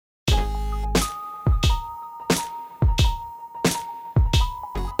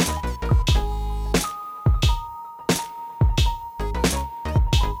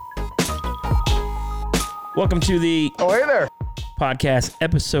Welcome to the Hey there. podcast,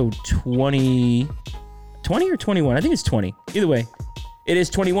 episode 20 or 21. I think it's 20. Either way, it is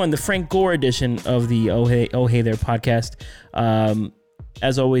 21, the Frank Gore edition of the Oh Hey There podcast.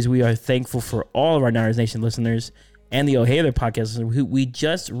 As always, we are thankful for all of our Niners Nation listeners and the Oh Hey There podcast listeners. We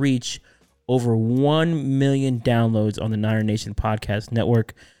just reached over 1 million downloads on the Niner Nation podcast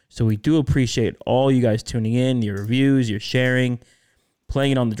network. So we do appreciate all you guys tuning in, your reviews, your sharing,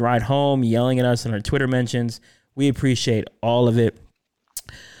 playing it on the ride home, yelling at us in our Twitter mentions. We appreciate all of it.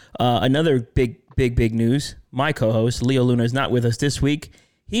 Another big news. My co-host, Leo Luna, is not with us this week.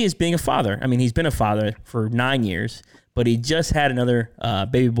 He is being a father. I mean, he's been a father for 9 years, but he just had another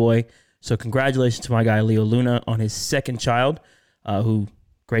baby boy. So congratulations to my guy, Leo Luna, on his second child, who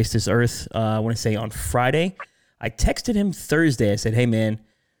graced this earth, I want to say on Friday. I texted him Thursday. I said, hey, man,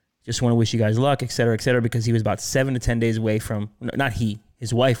 just want to wish you guys luck, et cetera, because he was about 7 to 10 days away from, not he,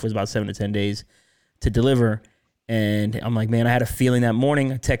 his wife was about 7 to 10 days to deliver. And I'm like, man, I had a feeling that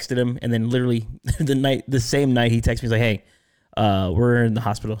morning. I texted him, and then literally the same night he texted me, he's like, hey, we're in the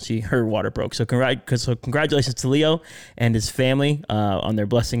hospital. Her water broke. So congratulations to Leo and his family on their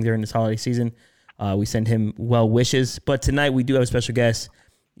blessing during this holiday season. We send him well wishes. But tonight we do have a special guest.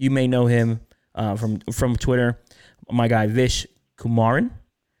 You may know him from Twitter, my guy Vish Kumaran.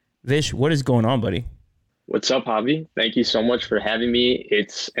 Vish, what is going on, buddy? What's up, Javi? Thank you so much for having me.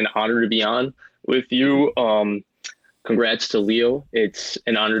 It's an honor to be on with you. Congrats to Leo. It's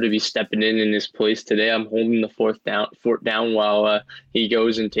an honor to be stepping in this place today. I'm holding the fort down while he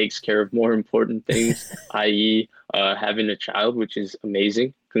goes and takes care of more important things, i.e. Having a child, which is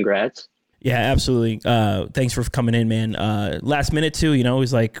amazing. Congrats. Yeah, absolutely. Thanks for coming in, man. Last minute too, it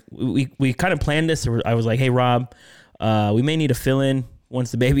was like we kind of planned this. I was like, hey, Rob, we may need a fill-in once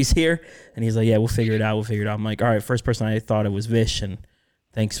the baby's here. And he's like, yeah, we'll figure it out. I'm like, all right, first person I thought it was Vish, and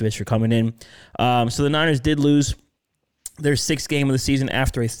thanks, Vish, for coming in. So the Niners did lose their sixth game of the season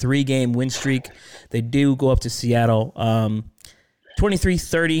after a 3-game win streak. They do go up to Seattle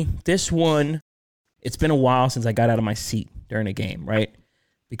 23-30. This one, it's been a while since I got out of my seat during a game, right?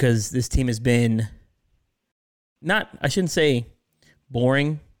 Because this team has been I shouldn't say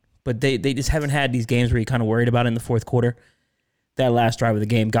boring, but they just haven't had these games where you're kind of worried about it in the fourth quarter. That last drive of the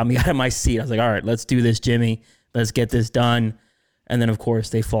game got me out of my seat. I was like, all right, let's do this, Jimmy. Let's get this done. And then, of course,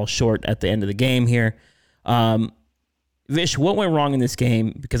 they fall short at the end of the game here. Vish, what went wrong in this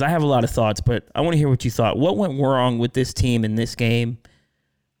game? Because I have a lot of thoughts, but I want to hear what you thought. What went wrong with this team in this game?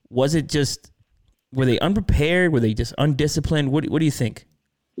 Was it just, were they unprepared? Were they just undisciplined? What do you think?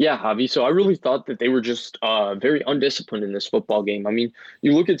 Yeah, Javi. So I really thought that they were just very undisciplined in this football game. I mean,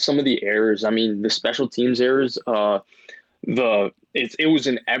 you look at some of the errors. I mean, the special teams errors, it was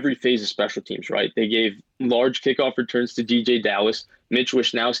in every phase of special teams, right? They gave large kickoff returns to DJ Dallas. Mitch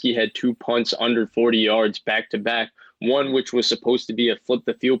Wishnowsky had 2 punts under 40 yards back to back. One which was supposed to be a flip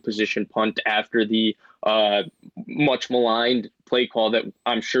the field position punt after the much maligned play call that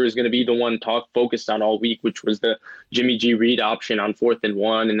I'm sure is going to be the one focused on all week, which was the Jimmy G Reed option on 4th and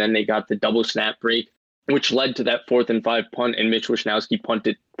 1, and then they got the double snap break, which led to that 4th and 5 punt, and Mitch Wishnowsky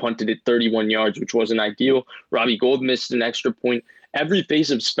punted it 31 yards, which wasn't ideal. Robbie Gould missed an extra point. Every phase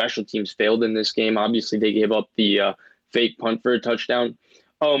of special teams failed in this game. Obviously, they gave up the fake punt for a touchdown.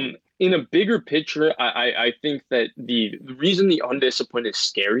 In a bigger picture, I think that the reason the undiscipline is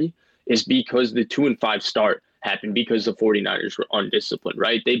scary is because the 2-5 start happened because the 49ers were undisciplined,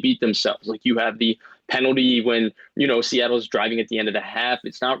 right? They beat themselves. Like, you have the penalty when, Seattle's driving at the end of the half.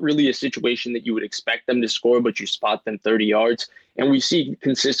 It's not really a situation that you would expect them to score, but you spot them 30 yards. And we see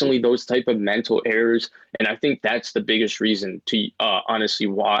consistently those type of mental errors. And I think that's the biggest reason to honestly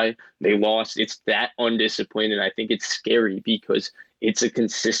why they lost. It's that undisciplined. And I think it's scary because it's a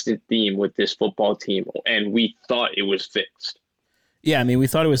consistent theme with this football team. And we thought it was fixed. Yeah, I mean, we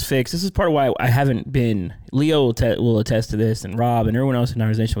thought it was fixed. This is part of why I haven't been, Leo will attest to this, and Rob and everyone else in our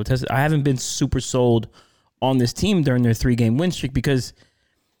organization will attest to this. I haven't been super sold on this team during their 3-game win streak because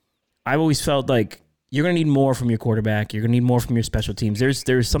I've always felt like you're going to need more from your quarterback. You're going to need more from your special teams.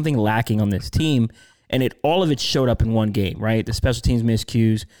 There's something lacking on this team, and all of it showed up in one game, right? The special teams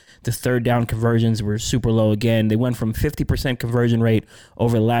miscues, the third down conversions were super low again. They went from 50% conversion rate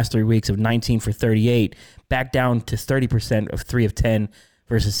over the last 3 weeks of 19 for 38 back down to 30% of 3 of 10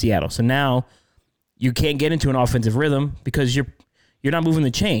 versus Seattle. So now you can't get into an offensive rhythm because you're not moving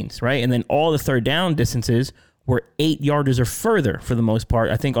the chains, right? And then all the third down distances were 8-yarders or further for the most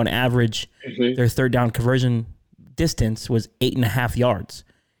part. I think on average, their third down conversion distance was 8.5 yards.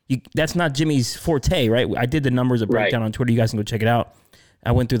 That's not Jimmy's forte, right? I did the numbers, a breakdown on Twitter. You guys can go check it out.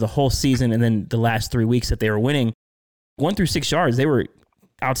 I went through the whole season and then the last 3 weeks that they were winning. 1 through 6 yards, they were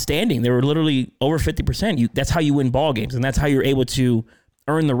outstanding. They were literally over 50%. That's how you win ball games, and that's how you're able to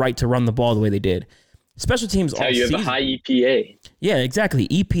earn the right to run the ball the way they did. Special teams all you have season. a high EPA. Yeah, exactly.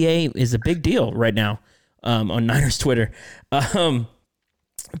 EPA is a big deal right now on Niners Twitter.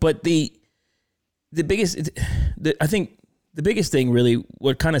 But the biggest, I think the biggest thing really,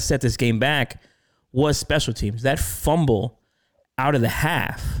 what kind of set this game back was special teams. That fumble out of the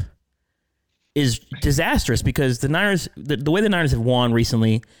half is disastrous because the Niners, the way the Niners have won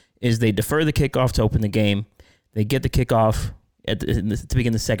recently is they defer the kickoff to open the game. They get the kickoff to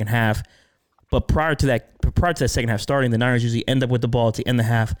begin the second half. But prior to that second half starting, the Niners usually end up with the ball to end the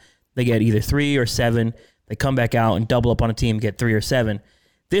half. They get either 3 or 7. They come back out and double up on a team, get 3 or 7.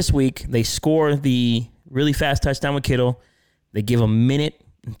 This week, they score the really fast touchdown with Kittle. They give a minute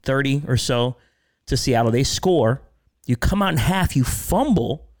and 30 or so to Seattle. They score. You come out in half, you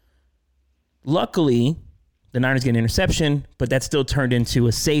fumble. Luckily, the Niners get an interception, but that still turned into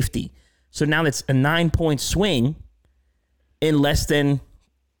a safety. So now that's a 9-point swing in less than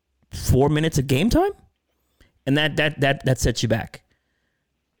 4 minutes of game time, and that sets you back.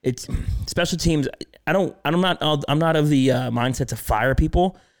 It's special teams. I'm not of the mindset to fire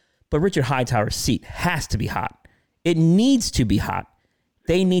people, but Richard Hightower's seat has to be hot. It needs to be hot.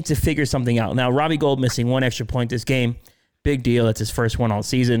 They need to figure something out. Now, Robbie Gould missing 1 extra point this game, big deal. That's his first one all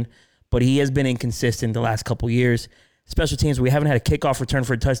season, but he has been inconsistent the last couple years. Special teams, we haven't had a kickoff return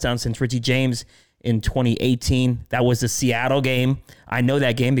for a touchdown since Richie James in 2018. That was the Seattle game. I know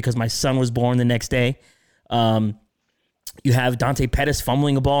that game because my son was born the next day. You have Dante Pettis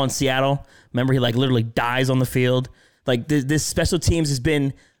fumbling a ball in Seattle. Remember, he literally dies on the field. This special teams has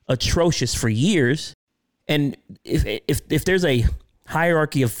been atrocious for years. And if there's a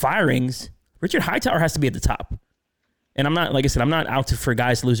hierarchy of firings, Richard Hightower has to be at the top. And I'm not, like I said, I'm not out for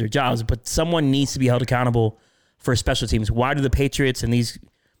guys to lose their jobs, but someone needs to be held accountable for special teams. Why do the Patriots and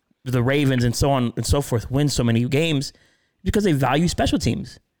the Ravens and so on and so forth win so many games? Because they value special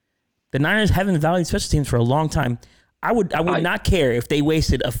teams. The Niners haven't valued special teams for a long time. I would not care if they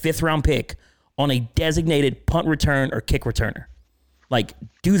wasted a 5th-round pick on a designated punt return or kick returner.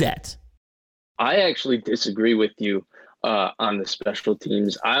 Do that. I actually disagree with you on the special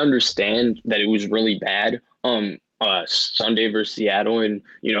teams. I understand that it was really bad Sunday versus Seattle, and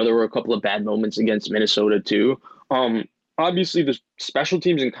there were a couple of bad moments against Minnesota too. Obviously, the special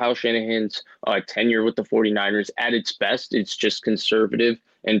teams in Kyle Shanahan's tenure with the 49ers, at its best, it's just conservative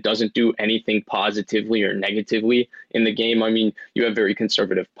and doesn't do anything positively or negatively in the game. I mean, you have very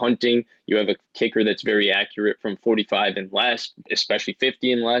conservative punting. You have a kicker that's very accurate from 45 and less, especially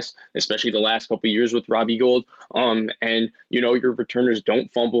 50 and less, especially the last couple of years with Robbie Gould. And, your returners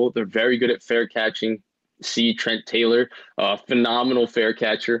don't fumble. They're very good at fair catching. See Trent Taylor, phenomenal fair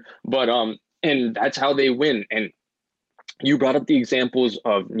catcher. But and that's how they win. And you brought up the examples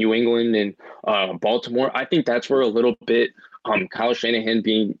of New England and Baltimore. I think that's where a little bit Kyle Shanahan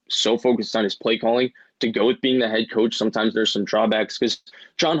being so focused on his play calling to go with being the head coach. Sometimes there's some drawbacks because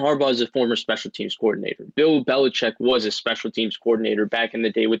John Harbaugh is a former special teams coordinator. Bill Belichick was a special teams coordinator back in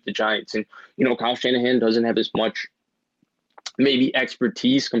the day with the Giants. And, Kyle Shanahan doesn't have as much maybe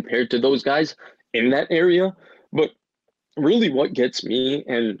expertise compared to those guys in that area. But really what gets me,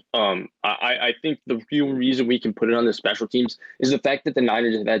 and I think the real reason we can put it on the special teams is the fact that the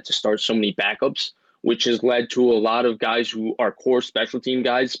Niners have had to start so many backups, which has led to a lot of guys who are core special team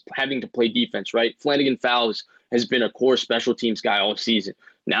guys having to play defense, right? Flanagan Fowles has been a core special teams guy all season.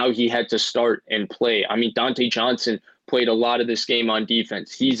 Now he had to start and play. I mean, Dante Johnson played a lot of this game on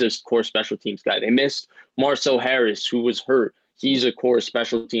defense. He's a core special teams guy. They missed Marcel Harris, who was hurt. He's a core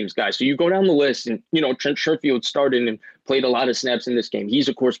special teams guy. So you go down the list and, Trent Sherfield started and played a lot of snaps in this game. He's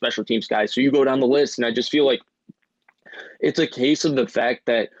a core special teams guy. So you go down the list, and I just feel like it's a case of the fact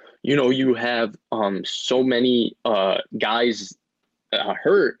that, you have so many guys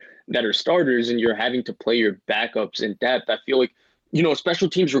hurt that are starters, and you're having to play your backups in depth. I feel like, special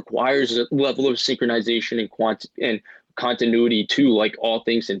teams requires a level of synchronization and continuity too, like all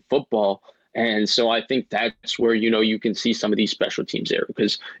things in football. And so I think that's where, you can see some of these special teams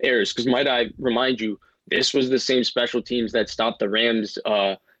errors. Because might I remind you, this was the same special teams that stopped the Rams'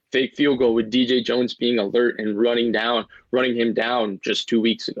 fake field goal with DJ Jones being alert and running him down just 2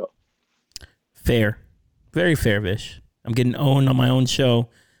 weeks ago. Fair. Very fair, Vish. I'm getting owned on my own show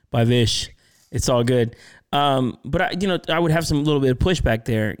by Vish. It's all good. But I would have some little bit of pushback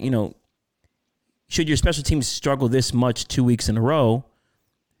there. Should your special teams struggle this much 2 weeks in a row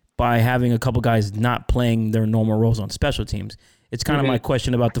by having a couple guys not playing their normal roles on special teams? It's kind of my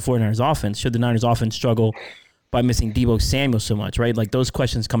question about the 49ers offense. Should the Niners offense struggle by missing Deebo Samuel so much, right? Those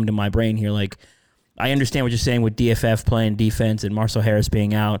questions come to my brain here. I understand what you're saying with DFF playing defense and Marcel Harris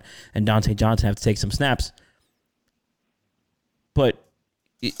being out and Dante Johnson have to take some snaps. But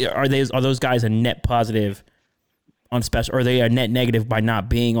are those guys a net positive on special, or are they a net negative by not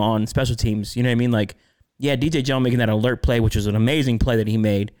being on special teams? You know what I mean? Like, yeah, DJ Jones making that alert play, which was an amazing play that he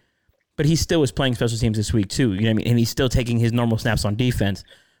made, but he still was playing special teams this week too. You know what I mean? And he's still taking his normal snaps on defense.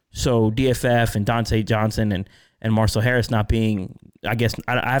 So DFF and Dante Johnson and Marcel Harris not being, I guess,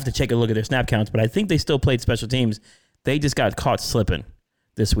 I have to take a look at their snap counts, but I think they still played special teams. They just got caught slipping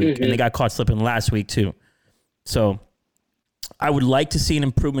this week, and they got caught slipping last week too. So I would like to see an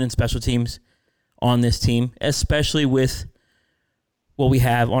improvement in special teams on this team, especially with what we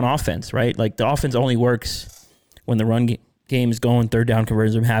have on offense, right? Like, the offense only works when the run game is going, third down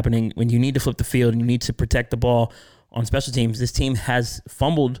conversions are happening. When you need to flip the field and you need to protect the ball on special teams, this team has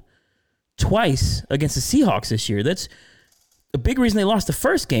fumbled twice against the Seahawks this year. That's a big reason they lost the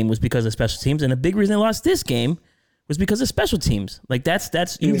first game was because of special teams, and a big reason they lost this game was because of special teams. Like,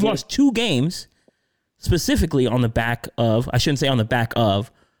 that's you've lost 2 games specifically on the back of, I shouldn't say on the back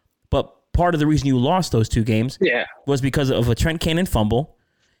of, but part of the reason you lost those 2 games was because of a Trent Cannon fumble.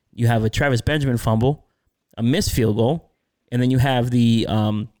 You have a Travis Benjamin fumble, a missed field goal, and then you have the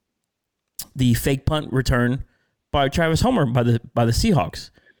fake punt return by Travis Homer by the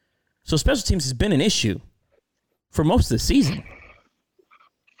Seahawks. So special teams has been an issue for most of the season.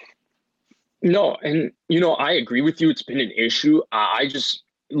 No, and, I agree with you. It's been an issue. I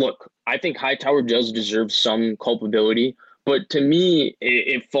think Hightower does deserve some culpability. But to me,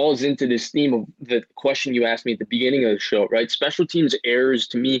 it falls into this theme of the question you asked me at the beginning of the show, right? Special teams errors,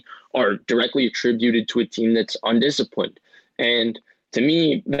 to me, are directly attributed to a team that's undisciplined. And to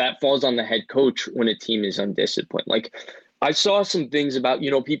me, that falls on the head coach when a team is undisciplined. Like, I saw some things about,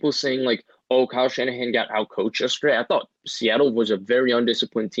 people saying, like, oh, Kyle Shanahan got outcoached yesterday. I thought Seattle was a very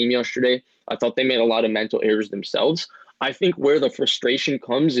undisciplined team yesterday. I thought they made a lot of mental errors themselves. I think where the frustration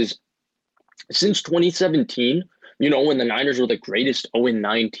comes is since 2017, when the Niners were the greatest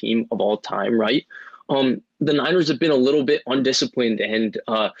 0-9 team of all time, right? The Niners have been a little bit undisciplined and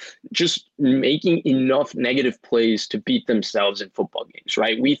just making enough negative plays to beat themselves in football games,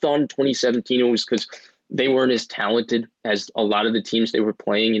 right? We thought in 2017 it was because they weren't as talented as a lot of the teams they were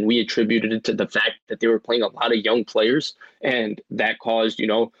playing, and we attributed it to the fact that they were playing a lot of young players, and that caused,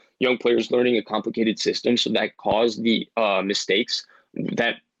 young players learning a complicated system, so that caused the mistakes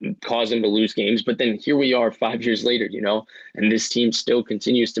that caused them to lose games. But then here we are 5 years later, and this team still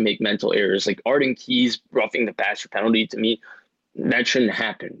continues to make mental errors. Like Arden Key's roughing the passer penalty, to me, that shouldn't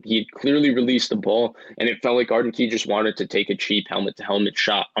happen. He had clearly released the ball, and it felt like Arden Key just wanted to take a cheap helmet-to-helmet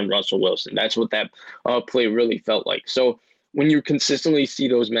shot on Russell Wilson. That's what that play really felt like. So when you consistently see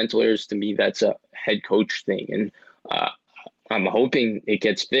those mental errors, to me, that's a head coach thing. And I'm hoping it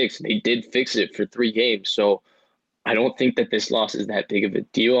gets fixed. They did fix it for 3 games. So I don't think that this loss is that big of a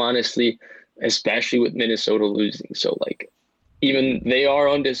deal, honestly, especially with Minnesota losing. So, like, even they are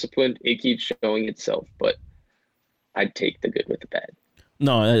undisciplined, it keeps showing itself, but I'd take the good with the bad.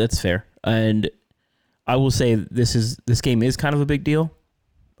 No, that's fair. And I will say this game is kind of a big deal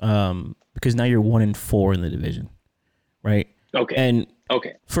because now you're 1-4 in the division, right? Okay. And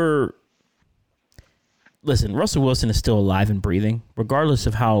listen, Russell Wilson is still alive and breathing, regardless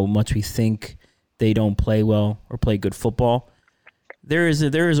of how much we think they don't play well or play good football. There is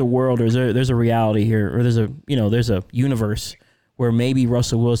a world, there's a reality here, or there's a universe where maybe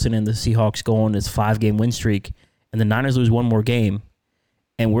Russell Wilson and the Seahawks go on this 5-game win streak, and the Niners lose one more game,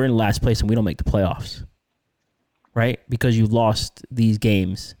 and we're in last place and we don't make the playoffs, right? Because you lost these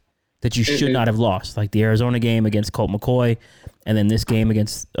games that you should not have lost, like the Arizona game against Colt McCoy, and then this game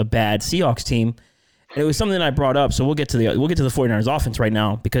against a bad Seahawks team. And it was something that I brought up, so we'll get to the 49ers offense right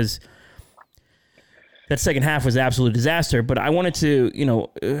now because that second half was an absolute disaster. But I wanted to,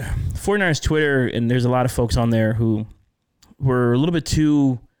 49ers Twitter, and there's a lot of folks on there who were a little bit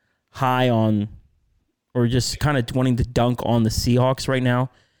too high on, or just kind of wanting to dunk on the Seahawks right now.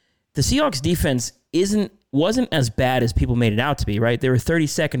 The Seahawks defense wasn't as bad as people made it out to be, right? They were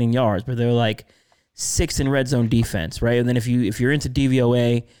 32nd in yards, but they were like 6th in red zone defense, right? And then if you're into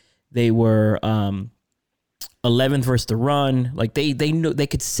DVOA, they were 11th versus the run. Like they know they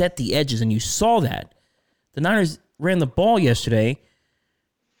could set the edges, and you saw that. The Niners ran the ball yesterday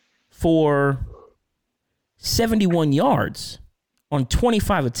for 71 yards on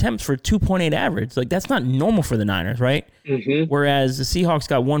 25 attempts for 2.8 average. Like, that's not normal for the Niners, right? Mm-hmm. Whereas the Seahawks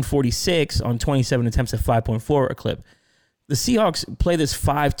got 146 on 27 attempts at 5.4 a clip. The Seahawks play this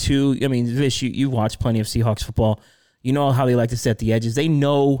 5-2. I mean, Vish, you watch plenty of Seahawks football. You know how they like to set the edges. They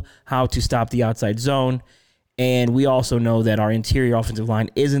know how to stop the outside zone. And we also know that our interior offensive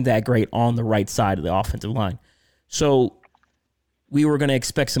line isn't that great on the right side of the offensive line. So we were going to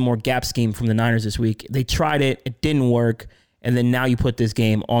expect some more gap scheme from the Niners this week. They tried it. It didn't work. And then now you put this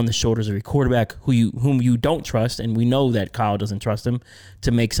game on the shoulders of your quarterback whom you don't trust. And we know that Kyle doesn't trust him to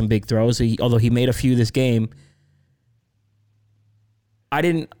make some big throws. Although he made a few this game. I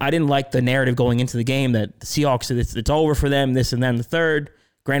didn't like the narrative going into the game that the Seahawks, it's over for them, this and then the third.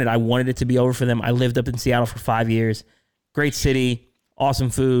 Granted, I wanted it to be over for them. I lived up in Seattle for 5 years. Great city, awesome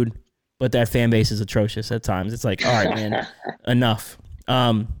food, but that fan base is atrocious at times. It's like, all right, man, enough.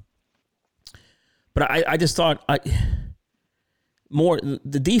 But I just thought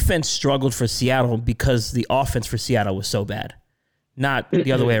the defense struggled for Seattle because the offense for Seattle was so bad, not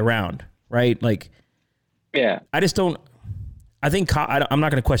the other way around, right? Like, yeah, I just don't. I think I'm not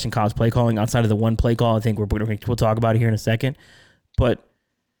going to question Kyle's play calling outside of the one play call. I think we'll talk about it here in a second, but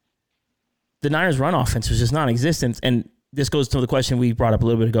the Niners' run offense was just non-existent, and this goes to the question we brought up a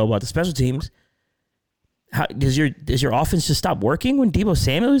little bit ago about the special teams. How does your offense just stop working when Deebo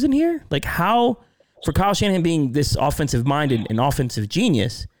Samuel is in here? Like, how, for Kyle Shanahan being this offensive-minded and offensive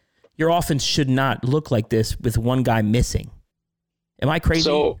genius, your offense should not look like this with one guy missing. Am I crazy,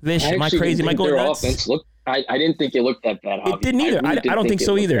 so Vish? Am I crazy? Am I going nuts? Offense looked, I didn't think it looked that bad. It didn't either. I don't think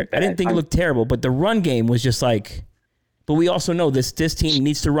so either. I didn't think it looked terrible, but the run game was just like. But we also know this team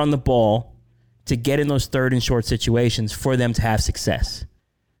needs to run the ball to get in those third and short situations for them to have success.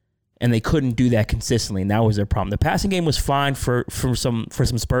 And they couldn't do that consistently, and that was their problem. The passing game was fine for some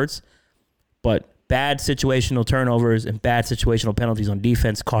spurts, but bad situational turnovers and bad situational penalties on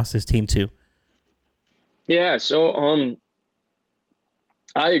defense cost this team too. Yeah, so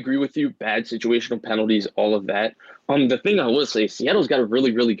I agree with you. Bad situational penalties, all of that. The thing I will say, Seattle's got a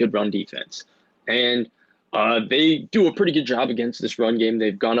really, really good run defense, and they do a pretty good job against this run game.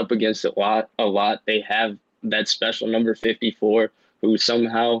 They've gone up against it a lot. They have that special number 54, who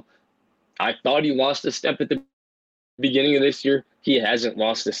somehow I thought he lost a step at the beginning of this year. He hasn't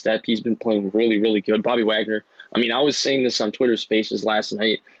lost a step. He's been playing really, really good. Bobby Wagner. I mean, I was saying this on Twitter Spaces last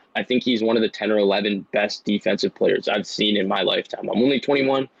night. I think he's one of the 10 or 11 best defensive players I've seen in my lifetime. I'm only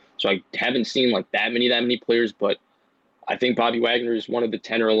 21, so I haven't seen like that many players, but I think Bobby Wagner is one of the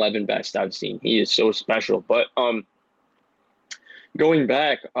 10 or 11 best I've seen. He is so special. But going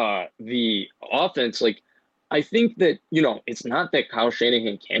back, the offense, like, I think that, it's not that Kyle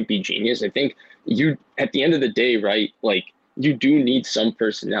Shanahan can't be genius. I think at the end of the day, right, like, you do need some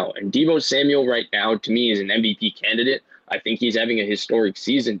personnel. And Deebo Samuel right now, to me, is an MVP candidate. I think he's having a historic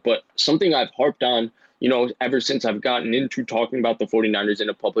season. But something I've harped on, ever since I've gotten into talking about the 49ers in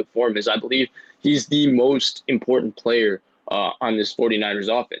a public forum is I believe he's the most important player on this 49ers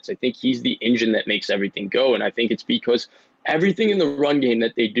offense. I think he's the engine that makes everything go. And I think it's because everything in the run game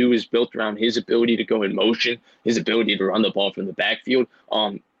that they do is built around his ability to go in motion, his ability to run the ball from the backfield,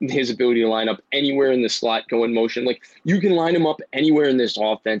 his ability to line up anywhere in the slot, go in motion. Like, you can line him up anywhere in this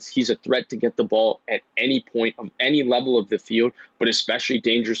offense. He's a threat to get the ball at any point of any level of the field, but especially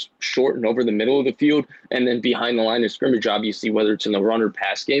dangerous short and over the middle of the field, and then behind the line of scrimmage, obviously, whether it's in the run or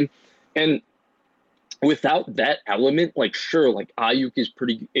pass game. And without that element, like, sure, like, Ayuk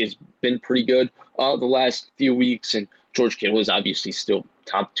has been pretty good the last few weeks, and George Kittle is obviously still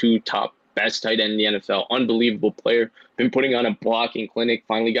top best tight end in the NFL. Unbelievable player. Been putting on a blocking clinic.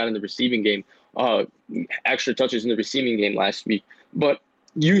 Finally got in the receiving game. Extra touches in the receiving game last week. But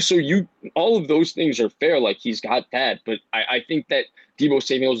all of those things are fair. Like, he's got that. But I think that Deebo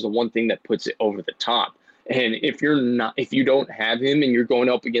Samuel is the one thing that puts it over the top. And if you don't have him and you're going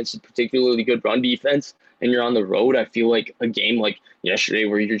up against a particularly good run defense and you're on the road, I feel like a game like yesterday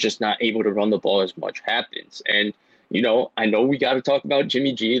where you're just not able to run the ball as much happens. And I know we got to talk about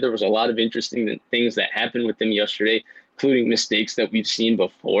Jimmy G. There was a lot of interesting things that happened with him yesterday, including mistakes that we've seen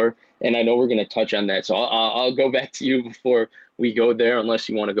before. And I know we're going to touch on that. So I'll go back to you before we go there, unless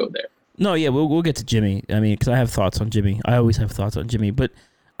you want to go there. No, yeah, we'll get to Jimmy. I mean, because I have thoughts on Jimmy. I always have thoughts on Jimmy. But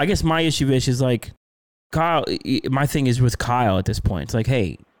I guess my issue, Vish, is like Kyle. My thing is with Kyle at this point. It's like,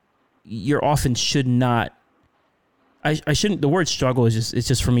 hey, your offense should not. I shouldn't. The word struggle is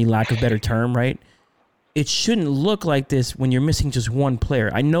just for me lack of better term, right? It shouldn't look like this when you're missing just one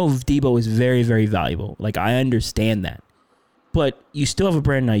player. I know Deebo is very, very valuable. Like, I understand that. But you still have a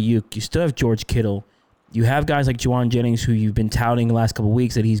Brandon Ayuk. You still have George Kittle. You have guys like Juwan Jennings, who you've been touting the last couple of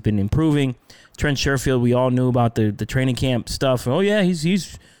weeks that he's been improving. Trent Sherfield, we all knew about the training camp stuff. Oh, yeah,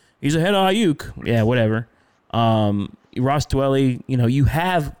 he's ahead of Ayuk. Yeah, whatever. Ross Dwelly, you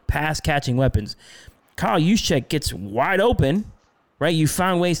have pass-catching weapons. Kyle Juszczyk gets wide open, right? You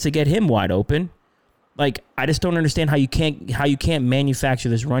found ways to get him wide open. Like, I just don't understand how you can't manufacture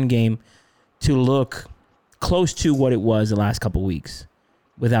this run game to look close to what it was the last couple weeks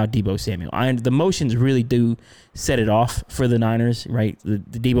without Deebo Samuel. The motions really do set it off for the Niners, right? The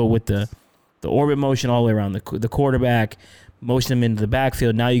Deebo with the orbit motion all the way around the quarterback, motion him into the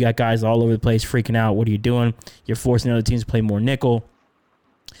backfield. Now you got guys all over the place freaking out. What are you doing? You're forcing other teams to play more nickel.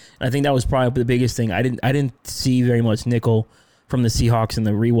 And I think that was probably the biggest thing. I didn't see very much nickel from the Seahawks in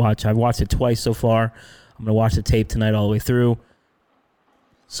the rewatch. I've watched it twice so far. I'm going to watch the tape tonight all the way through.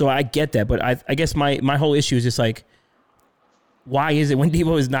 So I get that, but I guess my whole issue is just like, why is it when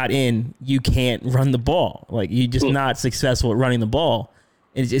Deebo is not in, you can't run the ball? Like, you're just not successful at running the ball.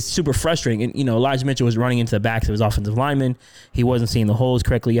 It's super frustrating. And, Elijah Mitchell was running into the backs of his offensive linemen. He wasn't seeing the holes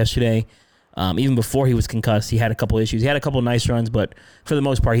correctly yesterday. Even before he was concussed, he had a couple issues. He had a couple nice runs, but for the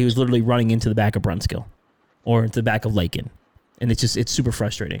most part, he was literally running into the back of Brunskill or into the back of Lakin. And it's super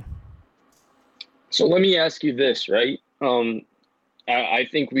frustrating. So let me ask you this, right? I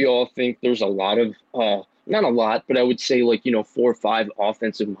think we all think there's a lot of, not a lot, but I would say 4 or 5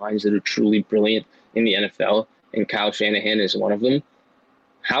 offensive minds that are truly brilliant in the NFL, and Kyle Shanahan is one of them.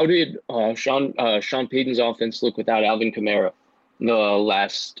 How did Sean Payton's offense look without Alvin Kamara the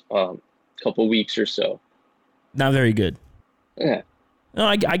last couple weeks or so? Not very good. Yeah. No,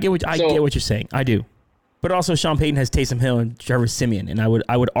 I get what you're saying. I do. But also, Sean Payton has Taysom Hill and Trevor Siemian, and I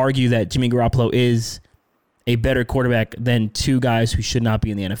would argue that Jimmy Garoppolo is a better quarterback than 2 guys who should not be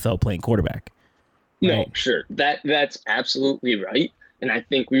in the NFL playing quarterback. Right? No, right? Sure. That's absolutely right. And I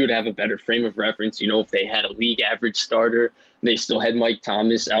think we would have a better frame of reference, if they had a league average starter, they still had Mike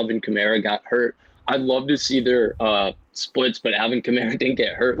Thomas, Alvin Kamara got hurt. I'd love to see their splits, but Alvin Kamara didn't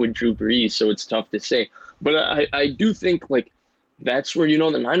get hurt with Drew Brees, so it's tough to say. But I do think, that's where,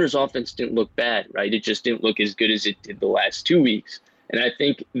 the Niners offense didn't look bad, right? It just didn't look as good as it did the last 2 weeks. And I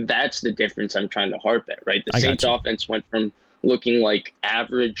think that's the difference I'm trying to harp at, right? The Saints offense went from looking like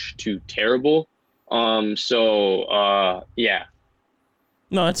average to terrible. Yeah.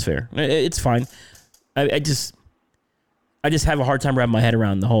 No, that's fair. It's fine. I just have a hard time wrapping my head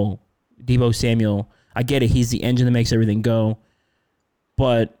around the whole Deebo Samuel. I get it. He's the engine that makes everything go.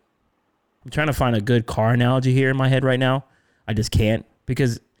 But I'm trying to find a good car analogy here in my head right now. I just can't,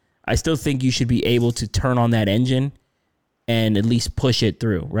 because I still think you should be able to turn on that engine and at least push it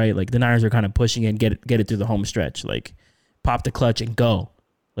through, right? Like, the Niners are kind of pushing it and get it through the home stretch. Like, pop the clutch and go.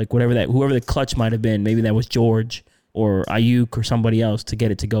 Like, whoever the clutch might have been, maybe that was George or Ayuk or somebody else to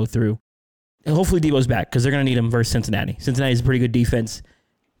get it to go through. And hopefully Deebo's back, because they're going to need him versus Cincinnati. Cincinnati's a pretty good defense.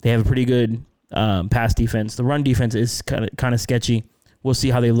 They have a pretty good pass defense. The run defense is kind of sketchy. We'll see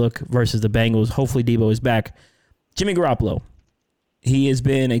how they look versus the Bengals. Hopefully Deebo is back. Jimmy Garoppolo. He has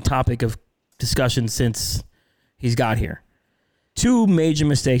been a topic of discussion since he's got here. 2 major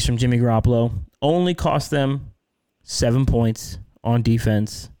mistakes from Jimmy Garoppolo only cost them 7 points on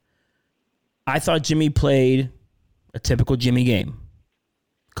defense. I thought Jimmy played a typical Jimmy game.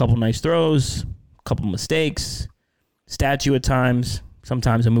 A couple nice throws, a couple mistakes, statue at times,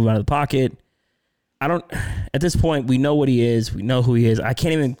 sometimes a move out of the pocket. At this point, we know what he is. We know who he is. I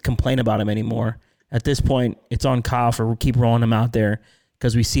can't even complain about him anymore. At this point, it's on Kyle for keep rolling him out there,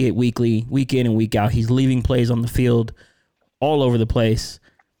 because we see it weekly, week in and week out. He's leaving plays on the field all over the place.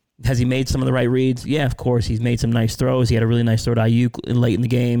 Has he made some of the right reads? Yeah, of course. He's made some nice throws. He had a really nice throw to Ayuk late in the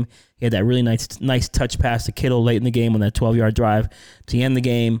game. He had that really nice touch pass to Kittle late in the game on that 12-yard drive to end the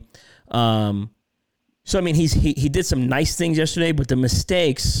game. So, I mean, he did some nice things yesterday, but the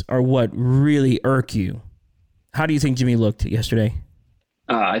mistakes are what really irk you. How do you think Jimmy looked yesterday?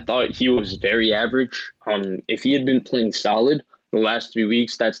 I thought he was very average. If he had been playing solid the last 3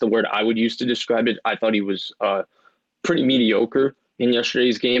 weeks, that's the word I would use to describe it. I thought he was pretty mediocre in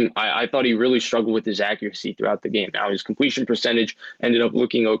yesterday's game. I thought he really struggled with his accuracy throughout the game. Now, his completion percentage ended up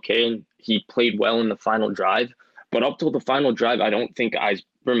looking okay, and he played well in the final drive. But up till the final drive, I don't think I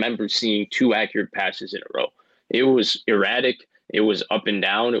remember seeing 2 accurate passes in a row. It was erratic. It was up and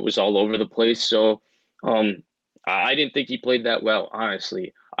down. It was all over the place. So I didn't think he played that well,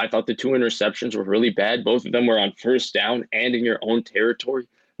 honestly. I thought the 2 interceptions were really bad. Both of them were on first down and in your own territory.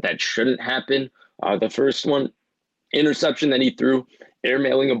 That shouldn't happen. The first one, interception that he threw,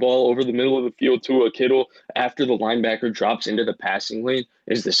 airmailing a ball over the middle of the field to a Kittle after the linebacker drops into the passing lane,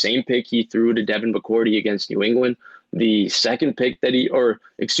 is the same pick he threw to Devin McCourty against New England. The second pick that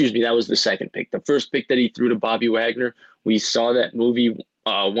that was the second pick. The first pick that he threw to Bobby Wagner, we saw that movie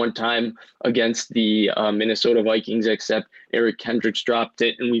one time against the Minnesota Vikings, except Eric Kendricks dropped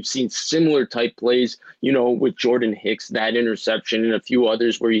it. And we've seen similar type plays, with Jordan Hicks, that interception, and a few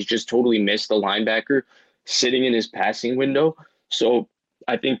others where he's just totally missed the linebacker sitting in his passing window. So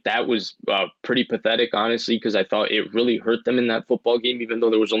I think that was pretty pathetic, honestly, because I thought it really hurt them in that football game, even though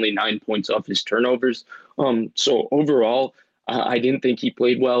there was only 9 points off his turnovers. So overall, I didn't think he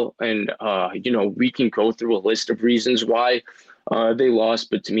played well. And, we can go through a list of reasons why they lost.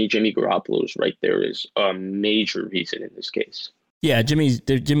 But to me, Jimmy Garoppolo's right there is a major reason in this case. Yeah, Jimmy's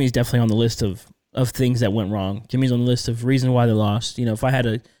definitely on the list of things that went wrong. Jimmy's on the list of reasons why they lost. If I had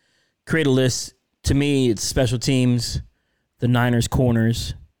to create a list, to me, it's special teams, the Niners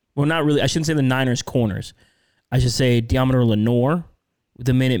corners. Well, not really. I shouldn't say the Niners corners. I should say Deommodore Lenoir.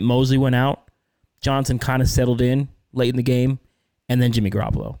 The minute Mosley went out, Johnson kind of settled in late in the game, and then Jimmy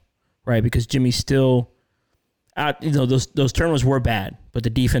Garoppolo, right? Because Jimmy's still out. Those turnovers were bad, but the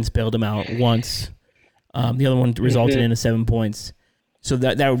defense bailed him out once. The other one resulted in 7 points. So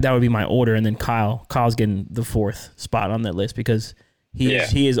that would be my order, and then Kyle's getting the fourth spot on that list because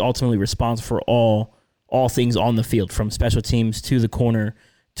he is ultimately responsible for all things on the field, from special teams to the corner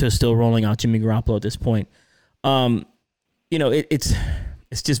to still rolling out Jimmy Garoppolo at this point. It's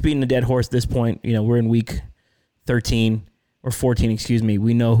just beating a dead horse at this point. We're in week 13 or 14, excuse me.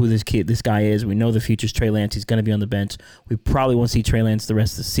 We know who this guy is. We know the future's Trey Lance. He's going to be on the bench. We probably won't see Trey Lance the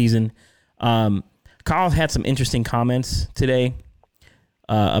rest of the season. Kyle had some interesting comments today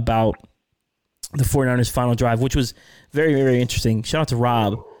about the 49ers' final drive, which was very, very interesting. Shout out to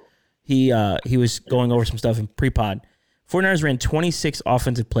Rob. He was going over some stuff in pre-pod. 49ers ran 26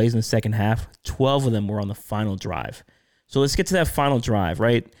 offensive plays in the second half. 12 of them were on the final drive. So let's get to that final drive,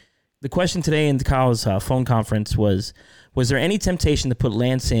 right? The question today in Kyle's phone conference was there any temptation to put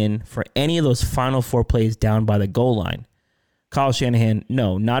Lance in for any of those final 4 plays down by the goal line? Kyle Shanahan,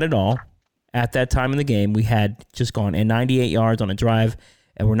 no, not at all. At that time in the game, we had just gone 98 yards on a drive,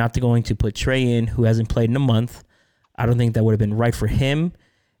 and we're not going to put Trey in, who hasn't played in a month. I don't think that would have been right for him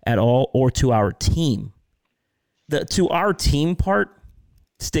at all, or to our team. The to our team part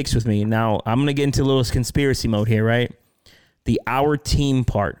sticks with me. Now, I'm going to get into a little conspiracy mode here, right? The our team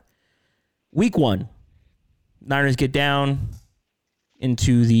part. Week 1, Niners get down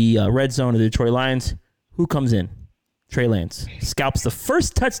into the red zone of the Detroit Lions. Who comes in? Trey Lance. Scalps the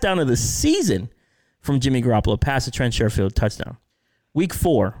first touchdown of the season from Jimmy Garoppolo. Pass to Trent Sherfield, touchdown. Week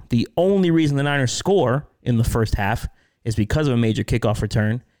 4, the only reason the Niners score in the first half is because of a major kickoff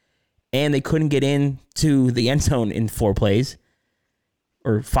return, and they couldn't get into the end zone in 4 plays,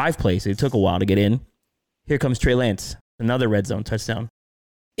 or 5 plays. It took a while to get in. Here comes Trey Lance, another red zone touchdown.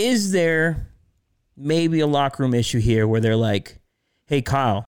 Is there maybe a locker room issue here where they're like, hey,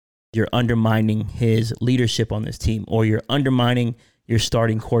 Kyle, you're undermining his leadership on this team, or you're undermining your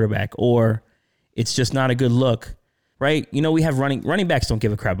starting quarterback, or it's just not a good look, right? We have running backs don't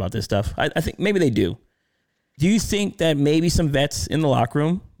give a crap about this stuff. I think maybe they do. Do you think that maybe some vets in the locker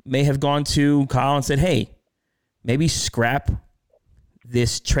room may have gone to Kyle and said, hey, maybe scrap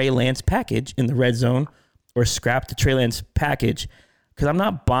this Trey Lance package in the red zone, or scrap the Trey Lance package? Because I'm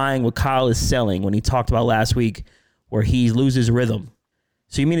not buying what Kyle is selling when he talked about last week where he loses rhythm.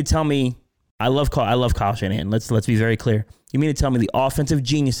 So you mean to tell me, I love Kyle Shanahan. Let's be very clear. You mean to tell me the offensive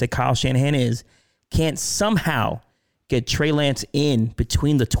genius that Kyle Shanahan is can't somehow get Trey Lance in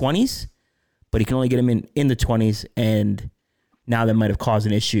between the 20s, but he can only get him in the 20s, and now that might have caused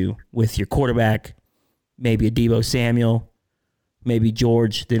an issue with your quarterback, maybe a Deebo Samuel, maybe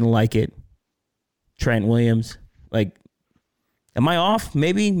George didn't like it, Trent Williams. Like, am I off?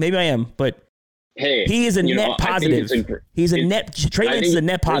 Maybe I am, but hey, he is a net positive. Trey Lance is a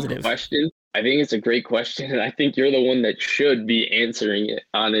net positive. I think it's a great question, and I think you're the one that should be answering it,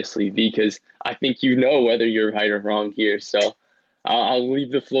 honestly, because I think you know whether you're right or wrong here. So I'll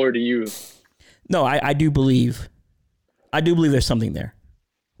leave the floor to you. No, I do believe there's something there,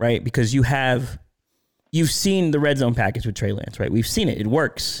 right? Because you've seen the red zone package with Trey Lance, right? We've seen it. It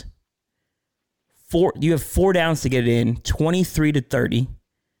works. You have 4 downs to get it in, 23-30.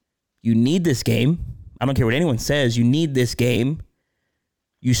 You need this game. I don't care what anyone says. You need this game.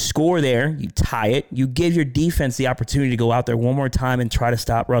 You score there. You tie it. You give your defense the opportunity to go out there one more time and try to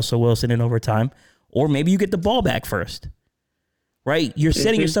stop Russell Wilson in overtime. Or maybe you get the ball back first, right? You're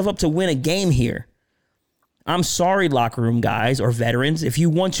setting yourself up to win a game here. I'm sorry, locker room guys or veterans, if you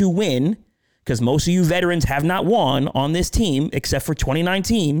want to win, because most of you veterans have not won on this team except for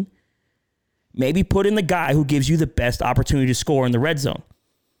 2019, maybe put in the guy who gives you the best opportunity to score in the red zone.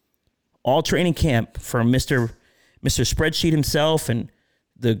 All training camp for Mr. Spreadsheet himself and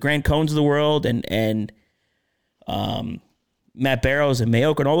the Grant Cohns of the world and Matt Barrows and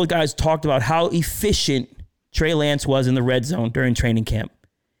Mayoka and all the guys talked about how efficient Trey Lance was in the red zone during training camp.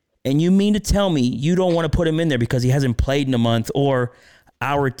 And you mean to tell me you don't want to put him in there because he hasn't played in a month, or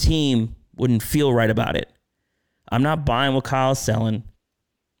our team wouldn't feel right about it? I'm not buying what Kyle's selling.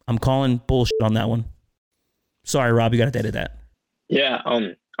 I'm calling bullshit on that one. Sorry, Rob, you got to edit that. Yeah,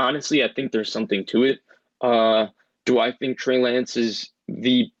 honestly, I think there's something to it. Do I think Trey Lance is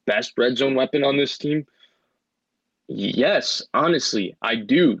the best red zone weapon on this team? Yes, honestly, I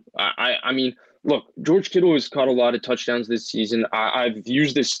do. I mean, look, George Kittle has caught a lot of touchdowns this season. I've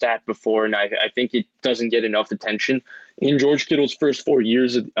used this stat before, and I think it doesn't get enough attention. In George Kittle's first 4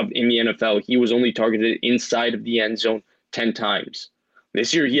 years in the NFL, he was only targeted inside of the end zone 10 times.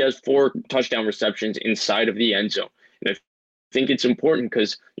 This year, he has 4 touchdown receptions inside of the end zone. And I think it's important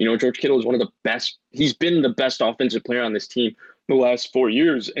because, George Kittle is one of the best. He's been the best offensive player on this team the last 4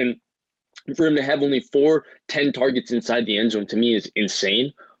 years. And for him to have only 10 targets inside the end zone, to me, is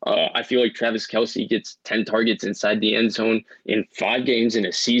insane. I feel like Travis Kelce gets 10 targets inside the end zone in 5 games in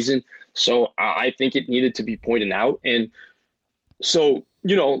a season. So I think it needed to be pointed out. And so,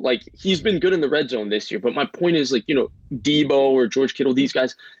 he's been good in the red zone this year. But my point is, Deebo or George Kittle, these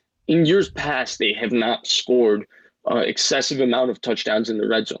guys, in years past, they have not scored excessive amount of touchdowns in the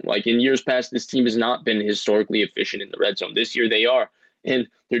red zone. Like in years past, this team has not been historically efficient in the red zone. This year they are. And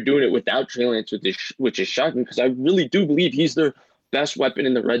they're doing it without Trey Lance, which is shocking because I really do believe he's their best weapon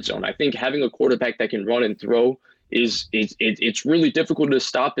in the red zone. I think having a quarterback that can run and throw it's really difficult to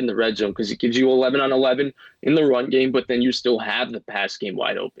stop in the red zone because it gives you 11 on 11 in the run game, but then you still have the pass game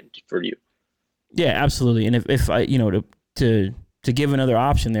wide open for you. Yeah, absolutely. And if I, to give another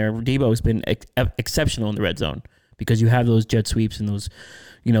option there, Deebo has been exceptional in the red zone because you have those jet sweeps and those,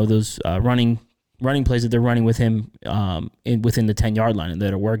 those running plays that they're running with him within the 10-yard line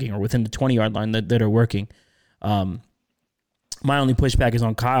that are working, or within the 20-yard line that are working. My only pushback is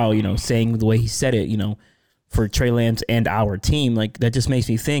on Kyle, saying the way he said it, for Trey Lance and our team. Like, that just makes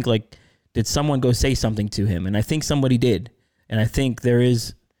me think, like, did someone go say something to him? And I think somebody did. And I think there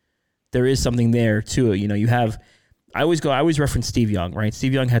is something there to it. You have, I always reference Steve Young, right?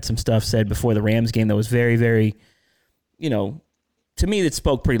 Steve Young had some stuff said before the Rams game that was very, very, to me, that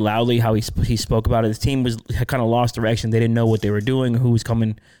spoke pretty loudly how he spoke about it. His team had kind of lost direction. They didn't know what they were doing, who's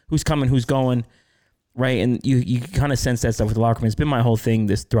coming, who's going, right? And you kind of sense that stuff with the locker room. It's been my whole thing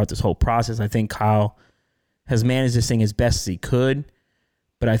throughout this whole process. I think Kyle has managed this thing as best as he could,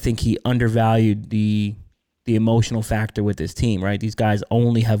 but I think he undervalued the emotional factor with this team, right? These guys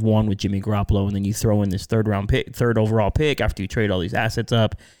only have won with Jimmy Garoppolo, and then you throw in this third overall pick after you trade all these assets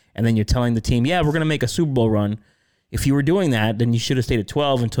up, and then you're telling the team, yeah, we're going to make a Super Bowl run. If you were doing that, then you should have stayed at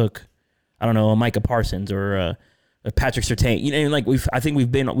 12 and took, I don't know, a Micah Parsons or a Patrick Surtain. I think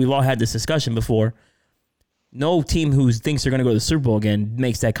we've all had this discussion before. No team who thinks they're going to go to the Super Bowl again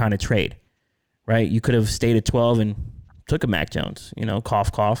makes that kind of trade, right? You could have stayed at 12 and took a Mac Jones,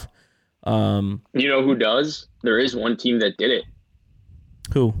 cough, cough. You know who does? There is one team that did it.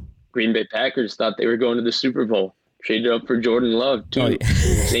 Who? Green Bay Packers thought they were going to the Super Bowl. Traded up for Jordan Love, too. Oh, yeah.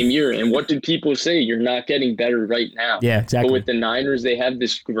 Same year. And what did people say? You're not getting better right now. Yeah, exactly. But with the Niners, they have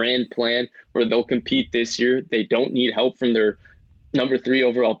this grand plan where they'll compete this year. They don't need help from their number 3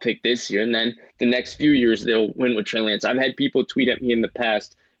 overall pick this year. And then the next few years, they'll win with Trey Lance. I've had people tweet at me in the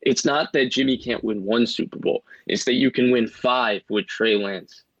past. It's not that Jimmy can't win 1 Super Bowl. It's that you can win 5 with Trey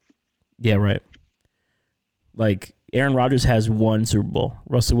Lance. Yeah, right. Like, Aaron Rodgers has 1 Super Bowl.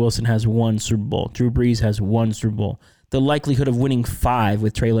 Russell Wilson has 1 Super Bowl. Drew Brees has 1 Super Bowl. The likelihood of winning 5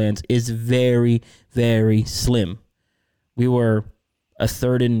 with Trey Lance is very, very slim. We were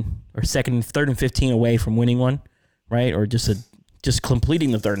third and 15 away from winning one, right? Or just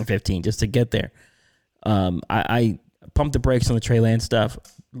completing the 3rd and 15 just to get there. I pumped the brakes on the Trey Lance stuff.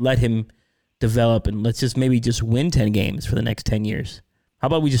 Let him develop, and let's just maybe win 10 games for the next 10 years. How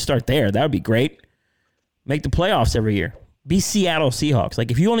about we just start there? That would be great. Make the playoffs every year. Be Seattle Seahawks.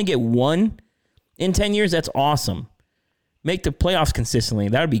 Like, if you only get 1 in 10 years, that's awesome. Make the playoffs consistently.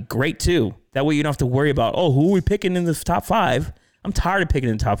 That would be great, too. That way you don't have to worry about, who are we picking in the top 5? I'm tired of picking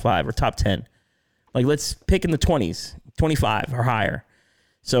in the top 5 or top 10. Like, let's pick in the 20s, 25 or higher.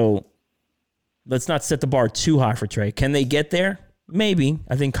 So let's not set the bar too high for Trey. Can they get there? Maybe.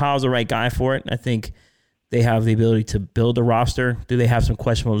 I think Kyle's the right guy for it. I think they have the ability to build a roster. Do they have some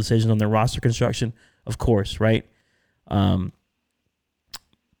questionable decisions on their roster construction? Of course, right? But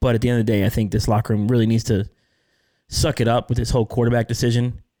at the end of the day, I think this locker room really needs to suck it up with this whole quarterback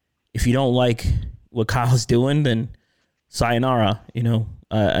decision. If you don't like what Kyle's doing, then sayonara.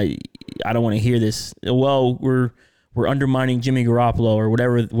 I don't want to hear this. Well, we're undermining Jimmy Garoppolo or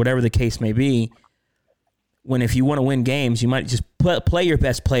whatever the case may be. When if you want to win games, you might just play your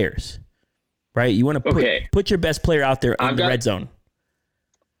best players, right? You want to put your best player out there in the red zone.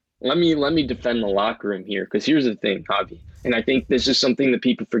 Let me defend the locker room here, because here's the thing, Javi, and I think this is something that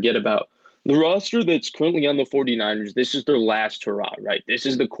people forget about The roster that's currently on the 49ers, this is their last hurrah, right? This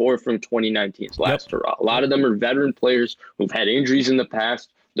is the core from 2019's last hurrah. A lot of them are veteran players who've had injuries in the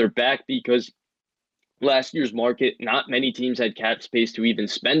past. They're back because last year's market, not many teams had cap space to even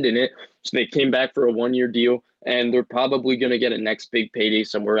spend in it. So they came back for a one-year deal, and they're probably going to get a next big payday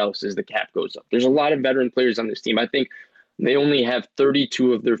somewhere else as the cap goes up. There's a lot of veteran players on this team. I think they only have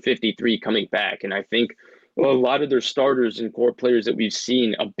 32 of their 53 coming back, and I think a lot of their starters and core players that we've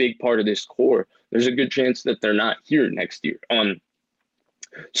seen, a big part of this core, there's a good chance that they're not here next year.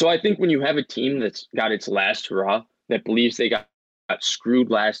 So I think when you have a team that's got its last hurrah, that believes they got screwed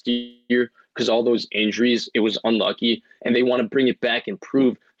last year because all those injuries, it was unlucky, and they want to bring it back and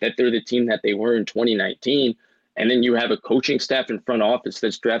prove that they're the team that they were in 2019, and then you have a coaching staff and front office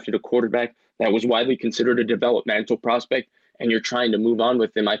that's drafted a quarterback that was widely considered a developmental prospect, and you're trying to move on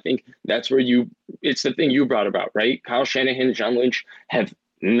with him. I think that's where it's the thing you brought about, right? Kyle Shanahan and John Lynch have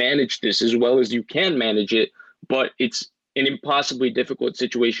managed this as well as you can manage it, but it's an impossibly difficult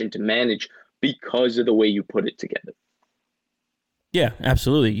situation to manage because of the way you put it together. Yeah,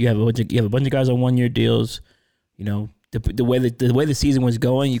 absolutely. You have a bunch of guys on 1-year deals. You know, the way the season was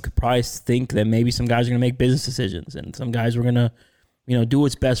going, you could probably think that maybe some guys are going to make business decisions, and some guys were going to, do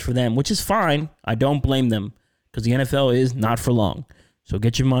what's best for them, which is fine. I don't blame them because the NFL is not for long. So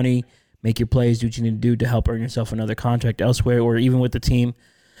get your money, make your plays, do what you need to do to help earn yourself another contract elsewhere or even with the team.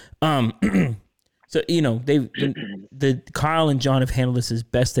 So the Kyle and John have handled this as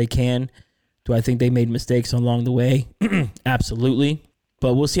best they can. Do I think they made mistakes along the way? Absolutely.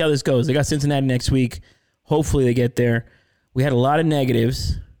 But we'll see how this goes. They got Cincinnati next week. Hopefully they get there. We had a lot of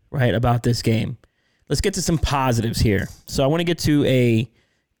negatives, right, about this game. Let's get to some positives here. So I want to get to a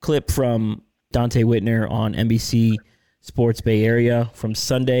clip from Dante Whitner on NBC Sports Bay Area from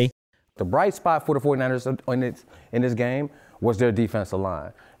Sunday. The bright spot for the 49ers in this game was their defensive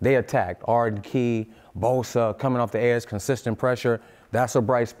line. They attacked. Arden Key, Bosa, coming off the edge, consistent pressure. That's a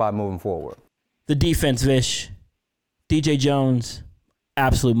bright spot moving forward. The defense, Vish. DJ Jones,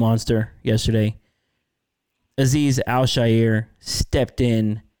 absolute monster yesterday. Azeez Al-Shaair stepped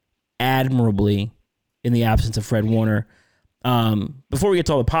in admirably in the absence of Fred Warner. Before we get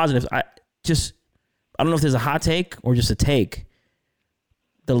to all the positives, I don't know if there's a hot take or just a take.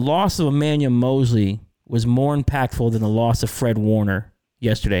 The loss of Emmanuel Mosley was more impactful than the loss of Fred Warner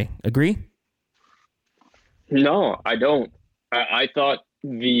yesterday. Agree? No, I don't. I thought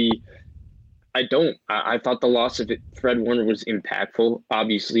the loss of Fred Warner was impactful.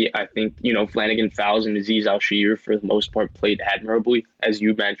 Obviously, I think, Flanagan Fowles and Azeez Al-Shaair for the most part played admirably, as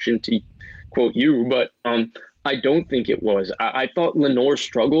you mentioned, to quote you, but I don't think it was. I thought Lenore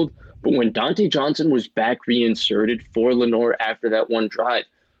struggled, but when Dante Johnson was back reinserted for Lenore after that one drive,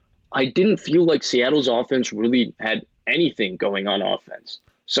 I didn't feel like Seattle's offense really had anything going on offense.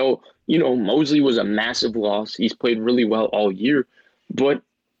 So, Mosley was a massive loss. He's played really well all year, but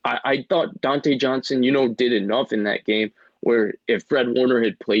I thought Dante Johnson, did enough in that game where if Fred Warner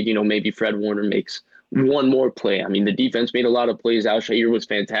had played, maybe Fred Warner makes one more play. I mean, the defense made a lot of plays. Al-Shaair was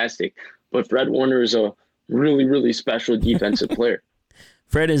fantastic, but Fred Warner is a really, really special defensive player.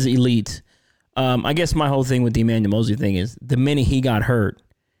 Fred is elite. I guess my whole thing with the Emmanuel Mosley thing is the minute he got hurt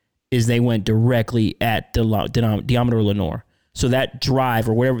is they went directly at Deommodore Lenoir. So that drive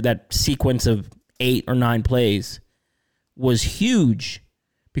or whatever, that sequence of 8 or 9 plays was huge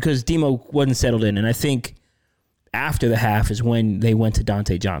because Demo wasn't settled in. And I think after the half is when they went to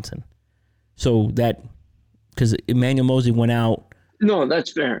Dante Johnson. So that, because Emmanuel Mosley went out. No,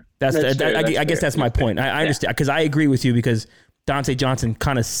 that's fair. I guess that's my point. I understand, because I agree with you because Dante Johnson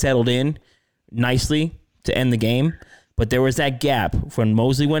kind of settled in nicely to end the game. But there was that gap when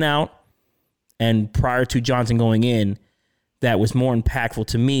Mosley went out and prior to Johnson going in that was more impactful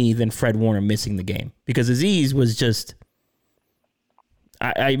to me than Fred Warner missing the game. Because Azeez was just,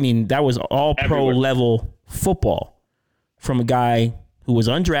 I mean, that was all pro level football from a guy who was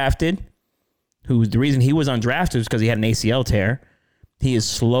undrafted, who the reason he was undrafted was because he had an ACL tear. He is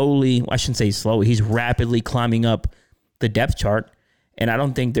slowly, I shouldn't say slowly, he's rapidly climbing up the depth chart. And I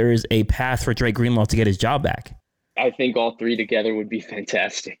don't think there is a path for Drake Greenlaw to get his job back. I think all three together would be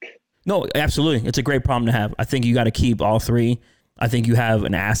fantastic. No, absolutely. It's a great problem to have. I think you got to keep all three. I think you have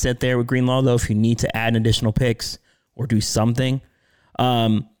an asset there with Greenlaw, though, if you need to add additional picks or do something.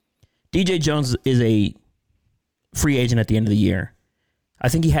 DJ Jones is a free agent at the end of the year. I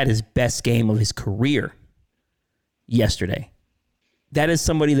think he had his best game of his career yesterday. That is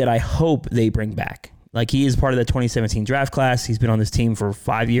somebody that I hope they bring back. Like, he is part of the 2017 draft class. He's been on this team for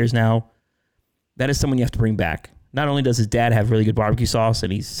 5 years now. That is someone you have to bring back. Not only does his dad have really good barbecue sauce,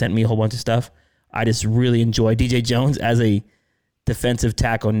 and he's sent me a whole bunch of stuff, I just really enjoy DJ Jones as a defensive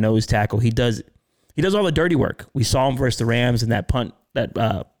tackle, nose tackle. He does all the dirty work. We saw him versus the Rams in that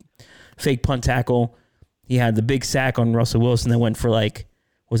fake punt tackle. He had the big sack on Russell Wilson that went for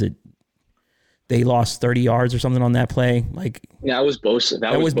they lost 30 yards or something on that play. That was Bosa.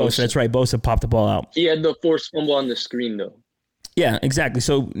 That was Bosa. That's right. Bosa popped the ball out. He had the forced fumble on the screen, though. Yeah, exactly.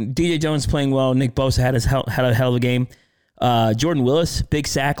 So DJ Jones playing well. Nick Bosa had a hell of a game. Jordan Willis, big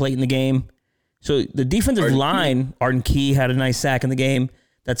sack late in the game. So the defensive line, Arden Key had a nice sack in the game.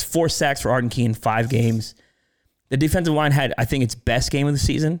 That's 4 sacks for Arden Key in 5 games. The defensive line had, I think, its best game of the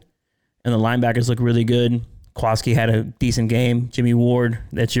season, and the linebackers look really good. Kowalski had a decent game. Jimmy Ward,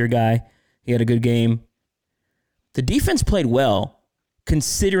 that's your guy. He had a good game. The defense played well,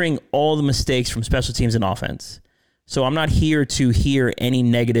 considering all the mistakes from special teams and offense. So I'm not here to hear any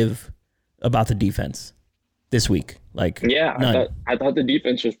negative about the defense this week. I thought the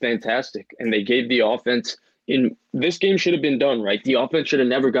defense was fantastic, and they gave the offense in this game should have been done right. The offense should have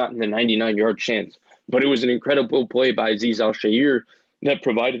never gotten the 99-yard chance, but it was an incredible play by Azeez Al-Shaair that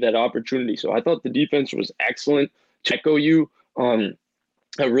provided that opportunity. So I thought the defense was excellent. To echo you,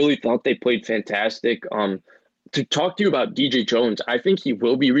 I really thought they played fantastic. To talk to you about DJ Jones, I think he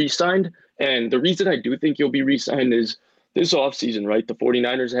will be re-signed. And the reason I do think he'll be re-signed is this offseason, right? The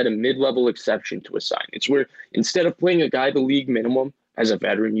 49ers had a mid-level exception to a sign. It's where instead of paying a guy the league minimum as a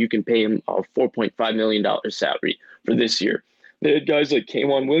veteran, you can pay him a $4.5 million salary for this year. They had guys like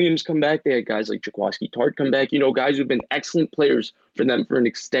K'Wan Williams come back. They had guys like Jaquiski Tartt come back. Guys who've been excellent players for them for an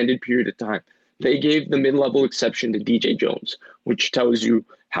extended period of time. They gave the mid-level exception to DJ Jones, which tells you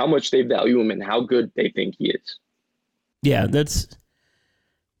how much they value him and how good they think he is. Yeah,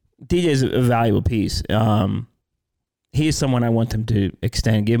 DJ's a valuable piece. He is someone I want them to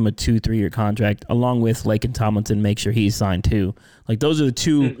extend, give him a 2-3 year contract, along with Laken Tomlinson. Make sure he's signed too. Those are the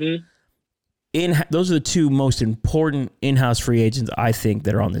two. Those are the two most important in-house free agents I think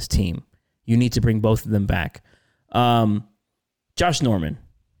that are on this team. You need to bring both of them back. Josh Norman.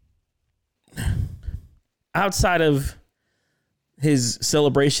 Outside of his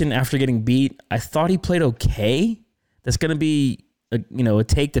celebration after getting beat, I thought he played okay. That's going to be a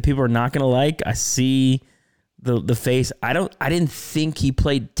take that people are not going to like. I see the face. I didn't think he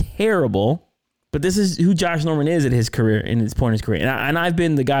played terrible, but this is who Josh Norman is at his career, in his point in his career. And I've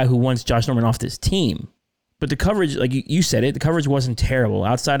been the guy who wants Josh Norman off this team. But the coverage, like you said it, the coverage wasn't terrible.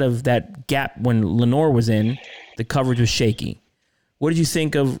 Outside of that gap when Lenore was in, the coverage was shaky. What did you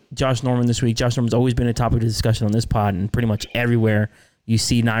think of Josh Norman this week? Josh Norman's always been a topic of discussion on this pod and pretty much everywhere you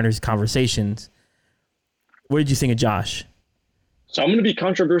see Niners conversations. What did you think of Josh? So I'm going to be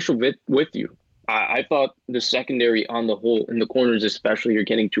controversial with you. I thought the secondary on the whole, in the corners especially, are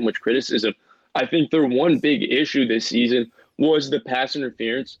getting too much criticism. I think their one big issue this season was the pass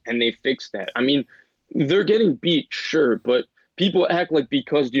interference, and they fixed that. I mean, they're getting beat, sure, but people act like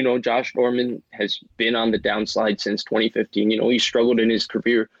because, Josh Norman has been on the downslide since 2015. He struggled in his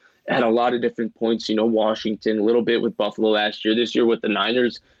career at a lot of different points, Washington, a little bit with Buffalo last year, this year with the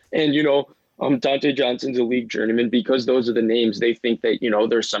Niners. And, Dante Johnson's a league journeyman. Because those are the names, they think that,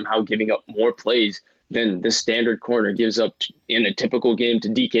 they're somehow giving up more plays than the standard corner gives up in a typical game to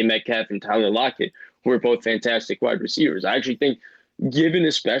DK Metcalf and Tyler Lockett, who are both fantastic wide receivers. I actually think, given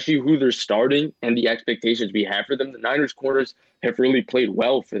especially who they're starting and the expectations we have for them, the Niners corners have really played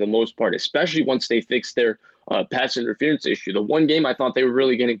well for the most part, especially once they fixed their pass interference issue. The one game I thought they were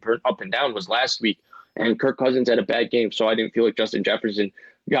really getting burnt up and down was last week, and Kirk Cousins had a bad game, so I didn't feel like Justin Jefferson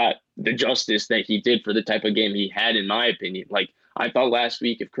got the justice that he did for the type of game he had, in my opinion. Like, I thought last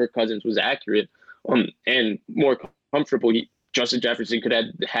week, if Kirk Cousins was accurate and more comfortable, Justin Jefferson could have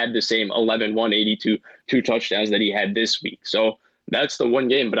had the same 11-1, 82 touchdowns that he had this week. So that's the one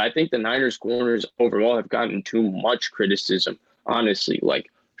game. But I think the Niners corners overall have gotten too much criticism, honestly. Like,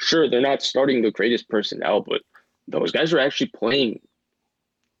 sure, they're not starting the greatest personnel, but those guys are actually playing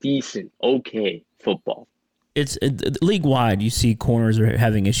decent, okay football. It's league-wide, you see corners are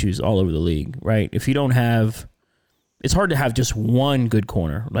having issues all over the league, right? If you don't have... It's hard to have just one good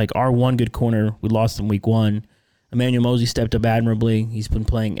corner. Like, our one good corner, we lost in week 1. Emmanuel Mosley stepped up admirably. He's been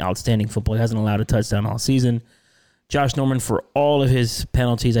playing outstanding football. He hasn't allowed a touchdown all season. Josh Norman, for all of his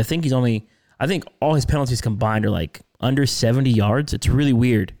penalties, I think all his penalties combined are like under 70 yards. It's really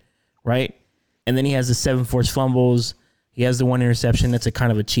weird, right? And then he has the 7 forced fumbles. He has the 1 interception. That's a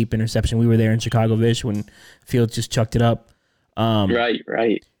kind of a cheap interception. We were there in Chicago, Vish, when Fields just chucked it up.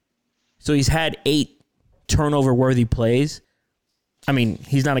 Right. So he's had 8 turnover-worthy plays. I mean,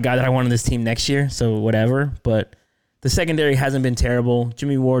 he's not a guy that I want on this team next year, so whatever. But the secondary hasn't been terrible.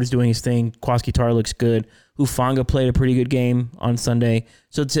 Jimmy Ward is doing his thing. Kowalski Tartt looks good. Hufanga played a pretty good game on Sunday.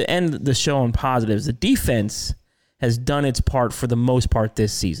 So to end the show on positives, the defense has done its part for the most part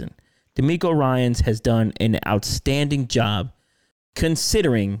this season. DeMeco Ryans has done an outstanding job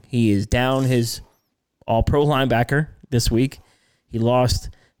considering he is down his all-pro linebacker this week. He lost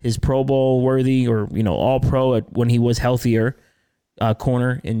his Pro Bowl worthy or, all-pro when he was healthier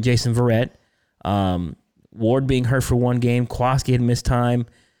corner in Jason Verrett. Ward being hurt for one game. Kowalski had missed time.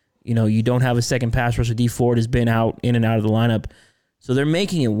 You don't have a second pass rusher. D Ford has been in and out of the lineup. So they're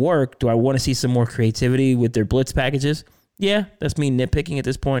making it work. Do I want to see some more creativity with their blitz packages? Yeah, that's me nitpicking at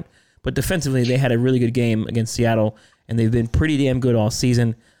this point. But defensively, they had a really good game against Seattle, and they've been pretty damn good all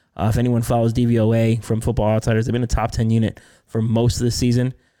season. If anyone follows DVOA from Football Outsiders, they've been a top 10 unit for most of the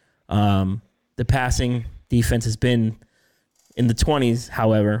season. The passing defense has been in the 20s,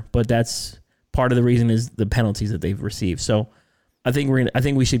 however, but that's part of the reason is the penalties that they've received. So I think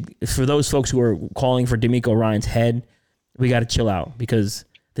we should, for those folks who are calling for DeMeco Ryans' head, we got to chill out because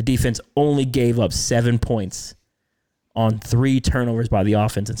the defense only gave up 7 points on 3 turnovers by the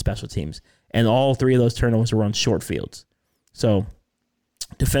offense and special teams. And all 3 of those turnovers were on short fields. So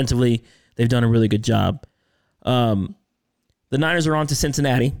defensively, they've done a really good job. The Niners are on to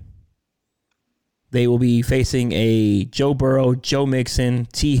Cincinnati. They will be facing a Joe Burrow, Joe Mixon,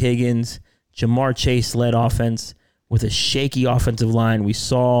 T. Higgins, Jamar Chase-led offense with a shaky offensive line. We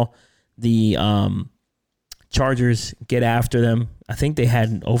saw the Chargers get after them. I think they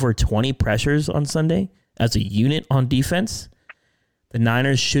had over 20 pressures on Sunday as a unit on defense. The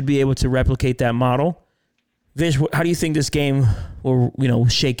Niners should be able to replicate that model. Vish, how do you think this game will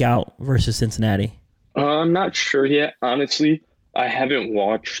shake out versus Cincinnati? I'm not sure yet, honestly. I haven't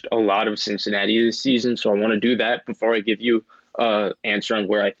watched a lot of Cincinnati this season, so I want to do that before I give you an answer on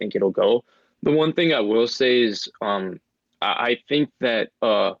where I think it'll go. The one thing I will say is I think that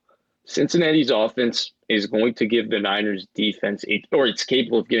Cincinnati's offense is going to give the Niners defense, or it's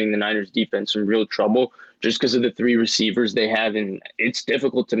capable of giving the Niners defense some real trouble just because of the 3 receivers they have. And it's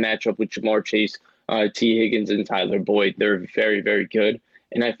difficult to match up with Jamar Chase, T. Higgins, and Tyler Boyd. They're very, very good.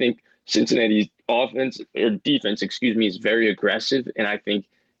 And I think Cincinnati's defense, is very aggressive. And I think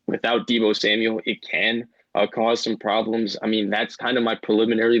without Deebo Samuel, it can cause some problems. I mean, that's kind of my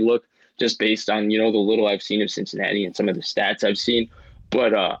preliminary look just based on, the little I've seen of Cincinnati and some of the stats I've seen.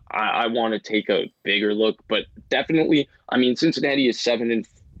 But I want to take a bigger look. But definitely, Cincinnati is 7-8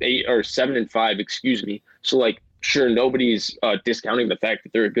 or 7-5, So sure, nobody's discounting the fact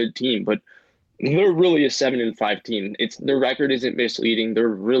that they're a good team, but they're really a 7-5 team. Their record isn't misleading. They're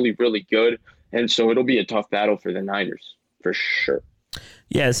really, really good. And so it'll be a tough battle for the Niners for sure.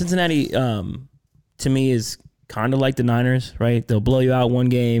 Yeah, Cincinnati to me is kind of like the Niners, right? They'll blow you out one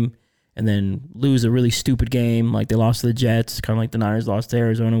game and then lose a really stupid game, like they lost to the Jets, kind of like the Niners lost to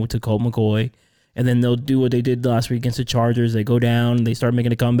Arizona to Colt McCoy. And then they'll do what they did last week against the Chargers. They go down, they start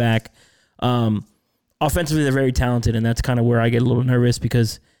making a comeback. Offensively, they're very talented, and that's kind of where I get a little nervous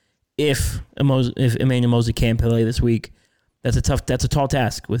because if Emmanuel Mosley can't play this week, that's a tall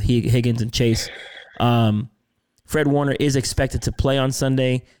task with Higgins and Chase. Fred Warner is expected to play on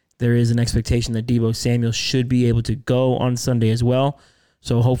Sunday. There is an expectation that Deebo Samuel should be able to go on Sunday as well.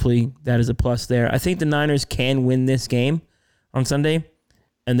 So hopefully that is a plus there. I think the Niners can win this game on Sunday,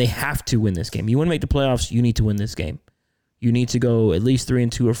 and they have to win this game. You want to make the playoffs, you need to win this game. You need to go at least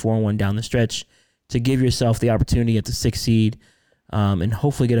 3-2 or 4-1 down the stretch to give yourself the opportunity at the 6th seed and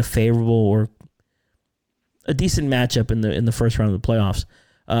hopefully get a favorable or a decent matchup in the first round of the playoffs.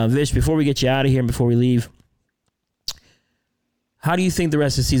 Vish, before we get you out of here and before we leave, how do you think the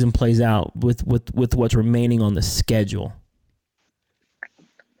rest of the season plays out with what's remaining on the schedule?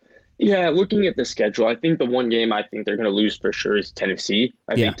 Yeah, looking at the schedule, I think the one game I think they're going to lose for sure is Tennessee.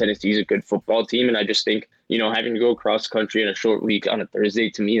 I think Tennessee's a good football team, and I just think, having to go cross country in a short week on a Thursday,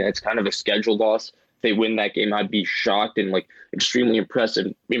 to me, that's kind of a schedule loss. If they win that game, I'd be shocked and extremely impressed,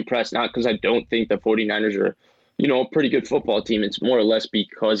 not because I don't think the 49ers are, a pretty good football team. It's more or less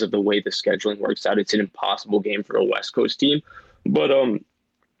because of the way the scheduling works out. It's an impossible game for a West Coast team. But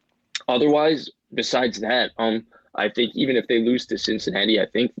otherwise, besides that, I think even if they lose to Cincinnati, I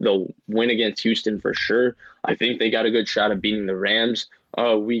think they'll win against Houston for sure. I think they got a good shot of beating the Rams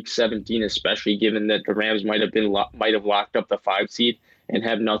week 17, especially given that the Rams might have locked up the 5 seed and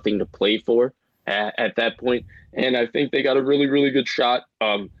have nothing to play for at that point. And I think they got a really, really good shot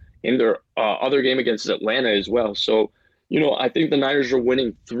in their other game against Atlanta as well. So, I think the Niners are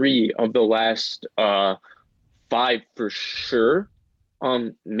winning 3 of the last 5 for sure.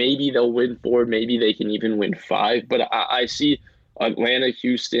 Maybe they'll win 4. Maybe they can even win 5. But I see Atlanta,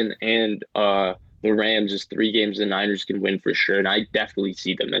 Houston, and the Rams as 3 games the Niners can win for sure. And I definitely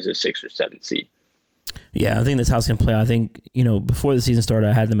see them as a 6 or 7 seed. Yeah, I think that's how it's going to play. I think, before the season started,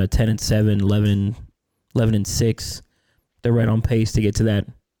 I had them at 10-7, 11-6. They're right on pace to get to that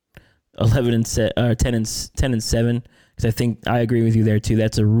 10 and 7. Because I agree with you there too.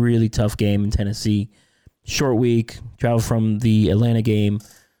 That's a really tough game in Tennessee. Short week, travel from the Atlanta game,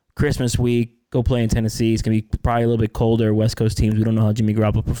 Christmas week, go play in Tennessee. It's gonna be probably a little bit colder. West Coast teams, we don't know how Jimmy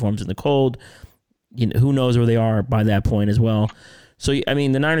Garoppolo performs in the cold. Who knows where they are by that point as well. So I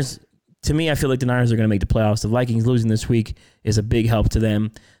mean, the Niners. To me, I feel like the Niners are going to make the playoffs. The Vikings losing this week is a big help to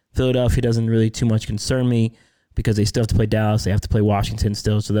them. Philadelphia doesn't really too much concern me because they still have to play Dallas. They have to play Washington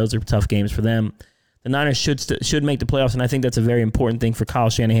still, so those are tough games for them. The Niners should make the playoffs, and I think that's a very important thing for Kyle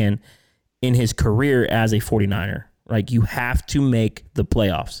Shanahan in his career as a 49er. Like, you have to make the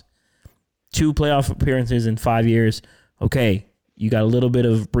playoffs. 2 playoff appearances in 5 years. Okay, you got a little bit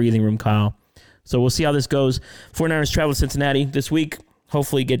of breathing room, Kyle. So we'll see how this goes. 49ers travel to Cincinnati this week.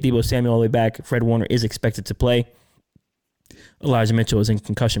 Hopefully get Deebo Samuel all the way back. Fred Warner is expected to play. Elijah Mitchell is in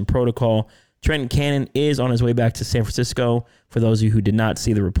concussion protocol. Trenton Cannon is on his way back to San Francisco. For those of you who did not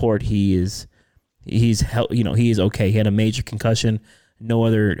see the report, he's okay. He had a major concussion. No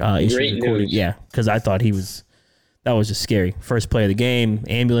other issues recording. Yeah, because I thought that was just scary. First play of the game,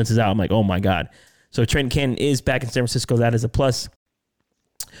 ambulance is out. I'm like, oh my God. So Trenton Cannon is back in San Francisco. That is a plus.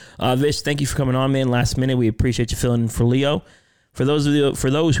 Vish, thank you for coming on, man. Last minute, we appreciate you filling in for Leo. For those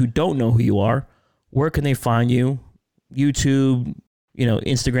who don't know who you are, where can they find you? YouTube,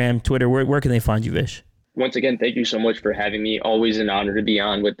 Instagram, Twitter. Where can they find you, Vish? Once again, thank you so much for having me. Always an honor to be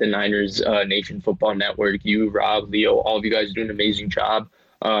on with the Niners Nation Football Network. You, Rob, Leo, all of you guys do an amazing job.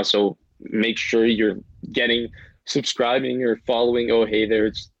 So make sure you're subscribing or following Oh Hey There.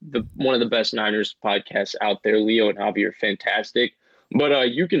 It's one of the best Niners podcasts out there. Leo and Javi are fantastic.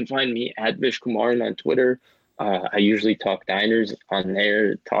 But you can find me at Vish Kumaran on Twitter. I usually talk Niners on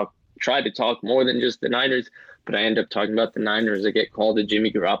there, try to talk more than just the Niners, but I end up talking about the Niners. I get called a Jimmy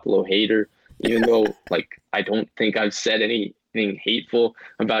Garoppolo hater, even though I don't think I've said anything hateful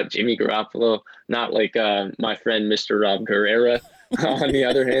about Jimmy Garoppolo, not like my friend Mr. Rob Guerrera on the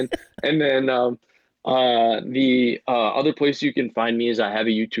other hand. And then the other place you can find me is I have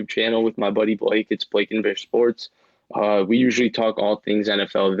a YouTube channel with my buddy Blake. It's Blake and Vish Sports. We usually talk all things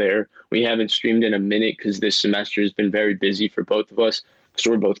NFL there. We haven't streamed in a minute because this semester has been very busy for both of us because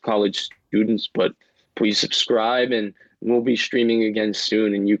we're both college students, but please subscribe and we'll be streaming again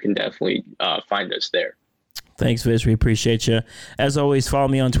soon and you can definitely find us there. Thanks, Vish. We appreciate you. As always, follow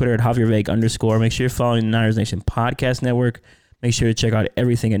me on Twitter at JavierVeg_. Make sure you're following the Niners Nation Podcast Network. Make sure to check out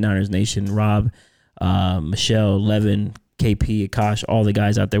everything at Niners Nation. Rob, Michelle, Levin, KP, Akash, all the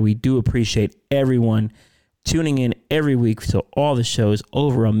guys out there. We do appreciate everyone tuning in every week to all the shows.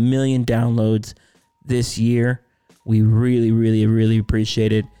 Over 1 million downloads this year. We really, really, really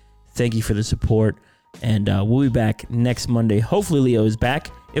appreciate it. Thank you for the support. And we'll be back next Monday. Hopefully Leo is back.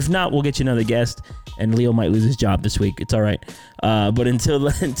 If not, we'll get you another guest. And Leo might lose his job this week. It's all right. But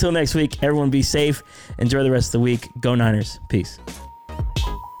until next week, everyone be safe. Enjoy the rest of the week. Go Niners. Peace.